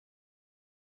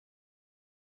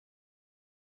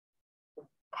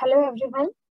Hello everyone,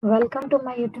 welcome to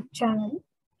my YouTube channel.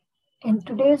 In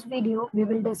today's video, we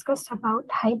will discuss about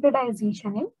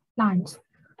hybridization in plants.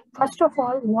 First of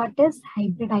all, what is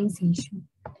hybridization?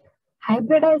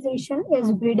 Hybridization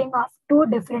is breeding of two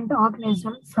different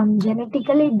organisms from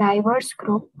genetically diverse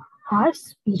group or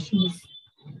species.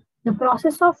 The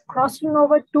process of crossing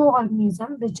over two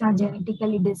organisms which are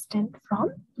genetically distant from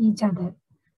each other.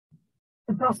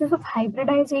 The process of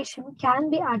hybridization can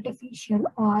be artificial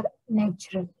or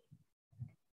natural.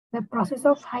 The process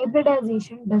of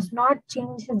hybridization does not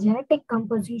change the genetic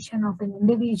composition of an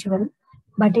individual,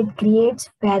 but it creates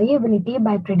variability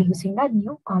by producing a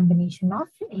new combination of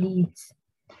alleles.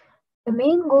 The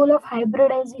main goal of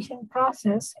hybridization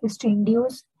process is to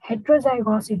induce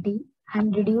heterozygosity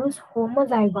and reduce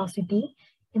homozygosity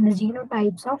in the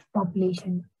genotypes of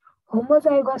population.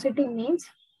 Homozygosity means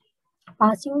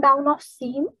passing down of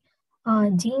same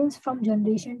genes from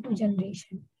generation to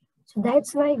generation. So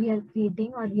that's why we are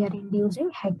creating or we are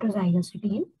inducing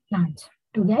heterozygosity in plants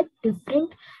to get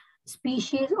different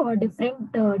species or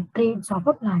different traits of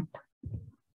a plant.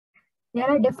 There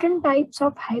are different types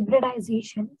of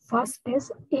hybridization. First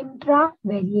is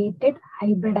intravariated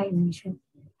hybridization.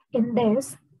 In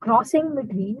this, crossing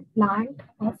between plant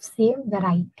of same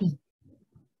variety.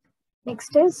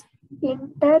 Next is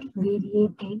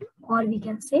intervariated, or we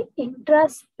can say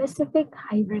intraspecific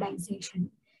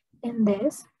hybridization. In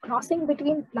this, crossing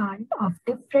between plants of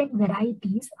different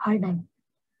varieties are done.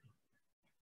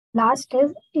 Last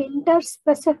is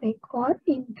interspecific or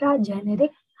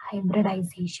intrageneric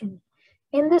hybridization.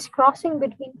 In this, crossing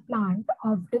between plants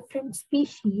of different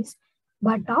species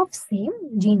but of same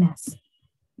genus.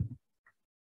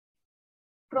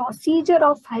 Procedure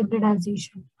of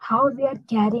hybridization. How we are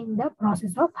carrying the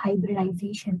process of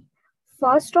hybridization.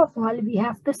 First of all, we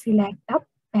have to select a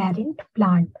parent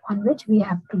plant on which we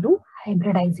have to do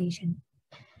hybridization.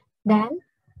 Then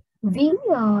we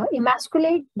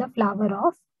emasculate the flower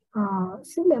of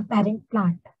parent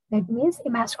plant. That means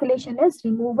emasculation is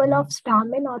removal of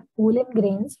stamen or pollen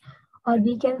grains, or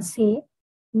we can say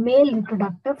male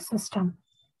reproductive system.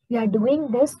 We are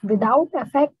doing this without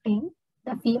affecting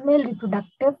the female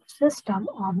reproductive system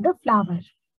of the flower.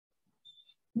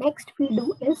 Next we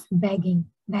do is bagging.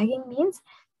 Bagging means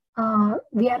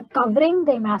we are covering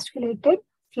the emasculated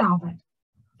flower.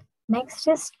 Next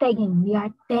is tagging. We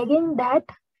are tagging that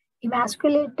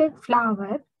emasculated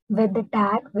flower with the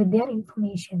tag with their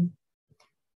information.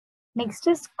 Next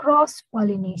is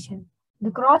cross-pollination. The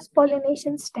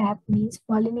cross-pollination step means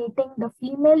pollinating the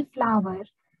female flower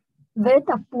with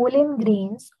a pollen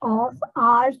grains of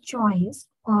our choice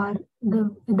or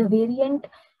the variant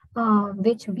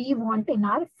which we want in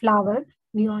our flower,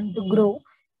 we want to grow.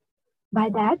 By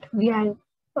that, we are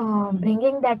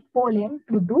bringing that pollen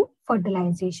to do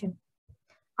fertilization.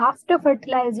 After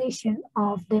fertilization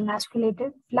of the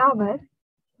emasculated flower,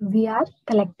 we are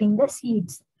collecting the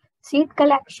seeds. Seed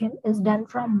collection is done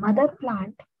from mother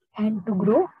plant and to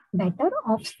grow better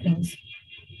offspring.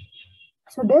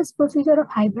 So this procedure of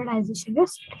hybridization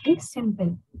is pretty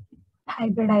simple.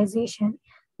 Hybridization,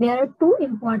 there are two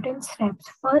important steps.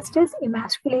 First is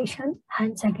emasculation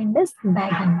and second is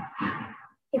bagging.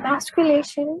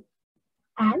 Emasculation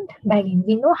and bagging.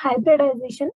 We know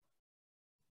hybridization.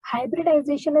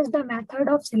 Hybridization is the method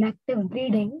of selective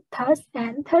breeding. Thus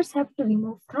have to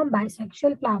remove from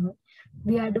bisexual flower.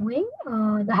 We are doing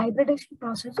the hybridization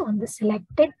process on the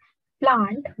selected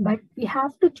plant, but we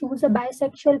have to choose a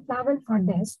bisexual flower for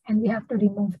this, and we have to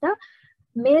remove the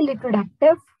male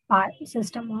reproductive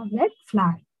system of that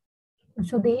flower.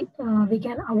 So we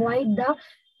can avoid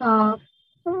the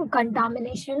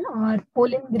contamination or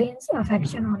pollen grains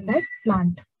affection on that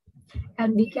plant,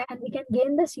 and we can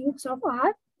gain the seeds of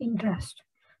our interest.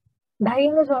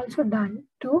 Bagging is also done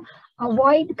to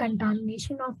avoid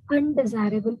contamination of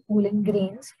undesirable pollen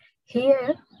grains.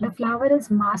 Here, the flower is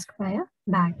masked by a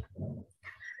bag.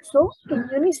 So, in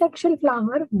unisexual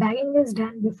flower, bagging is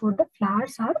done before the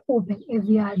flowers are open. If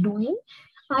we are doing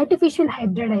artificial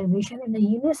hybridization in the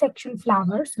unisexual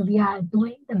flower, so we are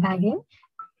doing the bagging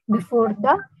before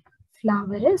the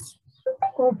flower is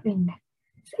opened.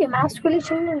 So,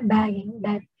 emasculation and bagging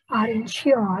that are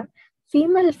ensure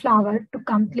female flower to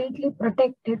completely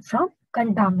protect it from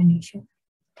contamination.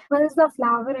 Once the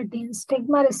flower attains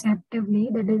stigma receptively,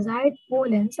 the desired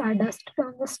pollens are dusted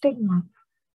on the stigma.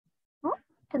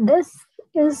 This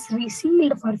is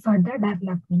resealed for further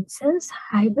development. Since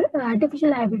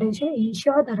artificial hybridization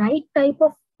ensures the right type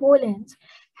of pollens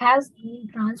has been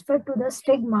transferred to the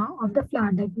stigma of the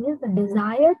flower. That means the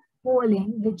desired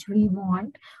pollen which we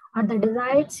want or the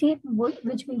desired seed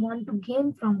which we want to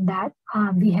gain from that,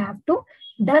 we have to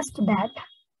dust that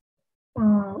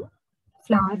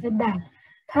flower with that.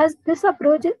 Thus, this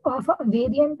approach of a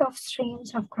variant of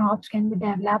strains of crops can be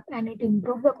developed and it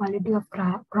improves the quality of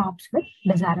crops with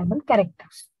desirable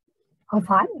characters of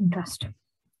our interest.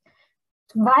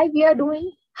 So why we are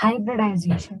doing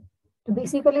hybridization? So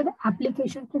basically the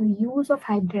application to the use of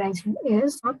hybridization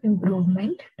is of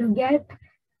improvement to get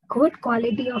good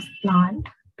quality of plant,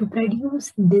 to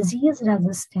produce disease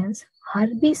resistance,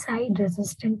 herbicide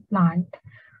resistant plant,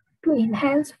 to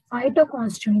enhance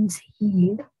phytoconstituents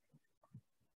yield.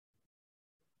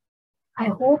 I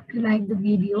hope you like the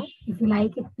video. If you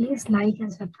like it, please like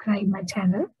and subscribe my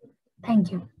channel.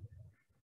 Thank you.